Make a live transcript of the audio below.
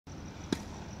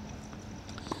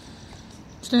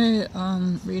Today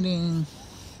I'm reading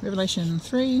Revelation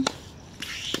 3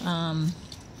 from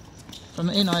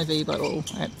the NIV Bible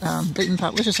at Beaton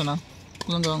Park Leisure Centre,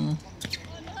 Wollongong,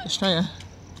 Australia.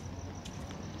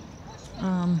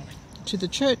 To the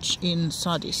church in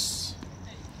Sardis.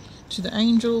 To the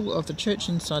angel of the church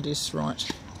in Sardis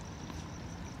write,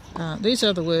 these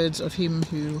are the words of him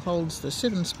who holds the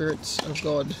 7 spirits of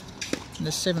God and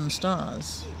the 7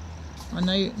 stars. I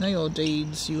know your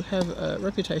deeds. You have a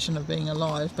reputation of being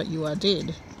alive, but you are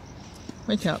dead.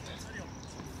 Wake up.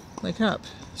 Wake up.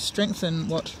 Strengthen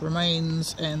what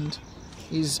remains and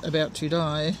is about to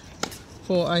die,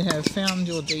 for I have found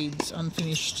your deeds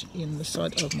unfinished in the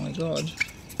sight of my God.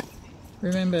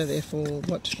 Remember, therefore,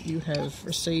 what you have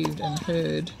received and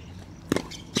heard.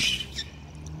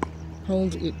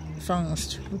 Hold it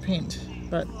fast, repent.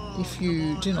 But if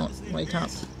you do not wake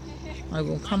up, I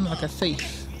will come like a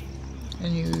thief,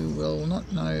 and you will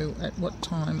not know at what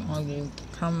time I will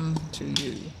come to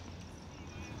you.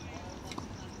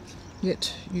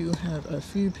 Yet you have a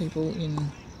few people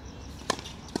in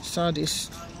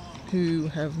Sardis who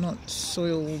have not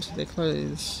soiled their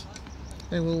clothes.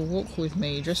 They will walk with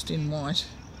me dressed in white,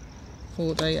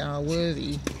 for they are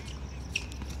worthy.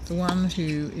 The one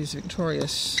who is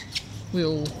victorious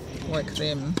will, like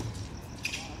them,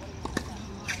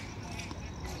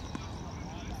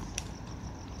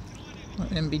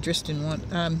 and be dressed in white.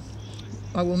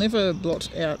 I will never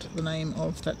blot out the name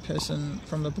of that person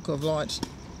from the book of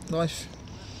life,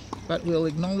 but will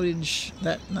acknowledge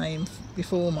that name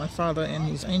before my Father and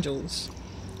his angels.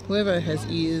 Whoever has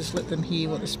ears, let them hear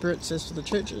what the Spirit says to the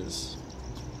churches.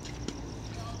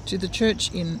 To the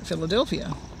church in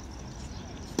Philadelphia.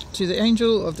 To the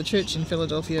angel of the church in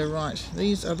Philadelphia write,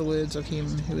 these are the words of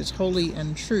him who is holy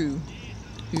and true,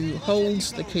 who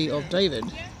holds the key of David.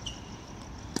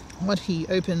 What he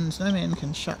opens no man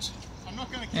can shut,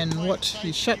 and what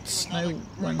he shuts no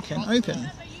one can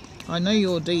open. I know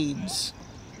your deeds.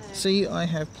 See, I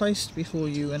have placed before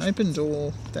you an open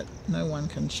door that no one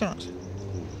can shut.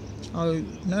 I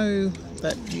know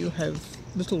that you have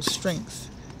little strength,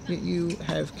 yet you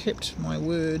have kept my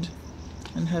word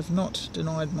and have not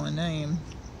denied my name.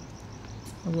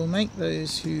 I will make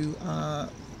those who are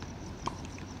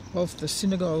of the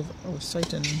synagogue of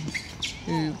Satan,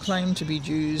 who claim to be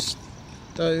Jews,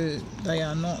 though they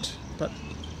are not, but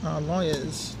are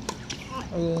liars.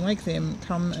 I will make them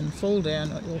come and fall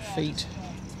down at your feet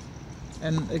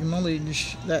and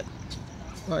acknowledge that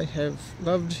I have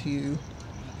loved you,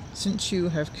 since you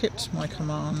have kept my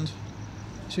command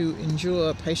to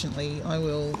endure patiently. I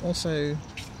will also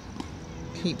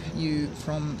keep you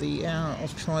from the hour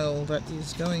of trial that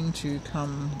is going to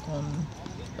come on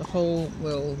the whole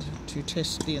world to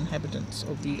test the inhabitants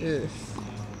of the earth.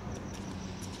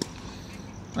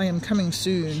 I am coming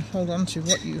soon. Hold on to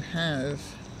what you have,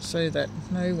 so that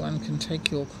no one can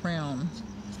take your crown.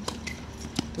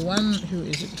 The one who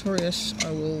is victorious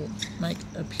I will make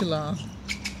a pillar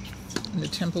in the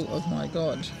temple of my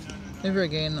God. Never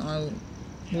again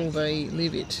will they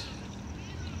leave it.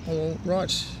 I will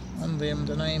write on them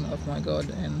the name of my God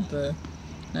and the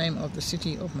name of the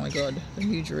city of my God, the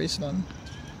New Jerusalem,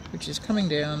 which is coming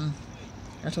down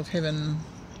out of heaven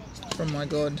from my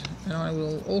God, and I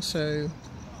will also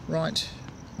write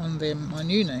on them my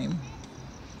new name.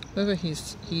 Whoever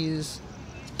has ears,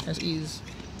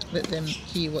 let them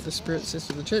hear what the Spirit says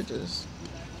to the churches.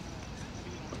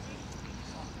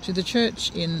 To the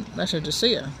church in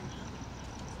Laodicea.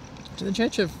 To the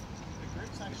church of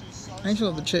angel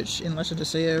of the church in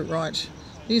Laodicea write,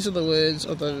 these are the words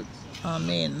of the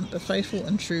Amen, the faithful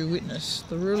and true witness,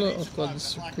 the ruler of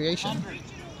God's creation.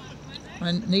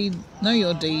 I know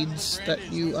your deeds,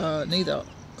 that you are neither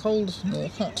cold nor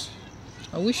hot.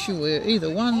 I wish you were either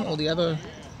one or the other.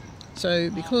 So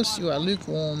because you are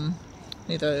lukewarm,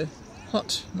 neither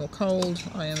hot nor cold,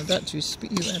 I am about to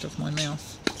spit you out of my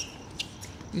mouth.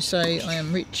 You say, I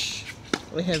am rich,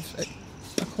 I have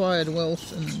acquired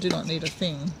wealth and do not need a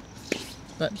thing.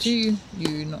 But do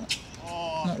you not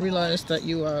realize that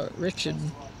you are wretched,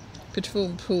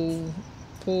 pitiful,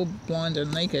 poor, blind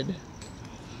and naked?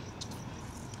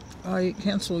 I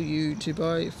counsel you to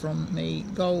buy from me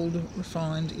gold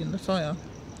refined in the fire,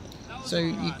 so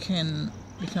you can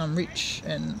become rich,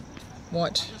 and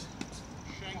white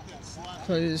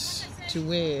clothes to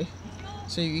wear,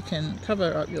 so you can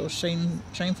cover up your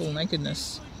shameful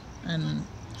nakedness, and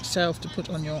salve to put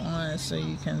on your eyes, so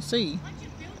you can see.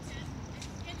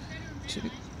 To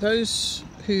those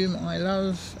whom I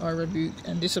love, I rebuke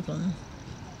and discipline.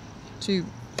 To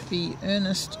be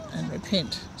earnest and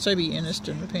repent. So be earnest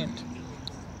and repent.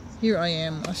 Here I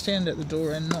am. I stand at the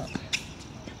door and knock.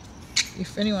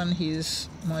 if anyone hears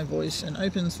my voice and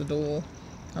opens the door,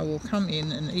 I will come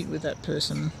in and eat with that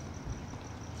person,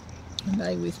 and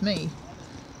they with me.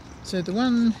 So the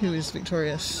one who is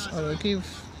victorious, I will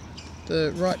give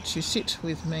the right to sit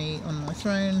with me on my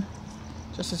throne,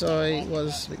 just as I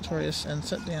was victorious and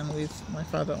sat down with my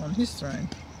Father on his throne.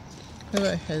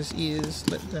 Whoever has ears,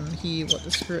 let them hear what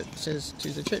the Spirit says to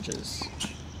the churches.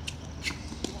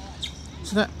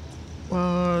 So that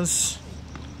was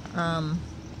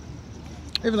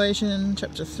Revelation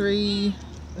chapter 3,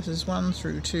 verses 1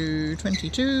 through to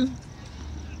 22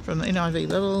 from the NIV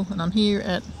level, and I'm here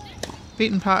at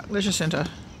Beaton Park Leisure Centre,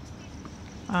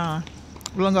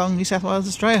 Wollongong, New South Wales,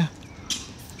 Australia,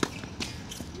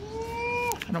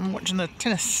 and I'm watching the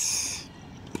tennis.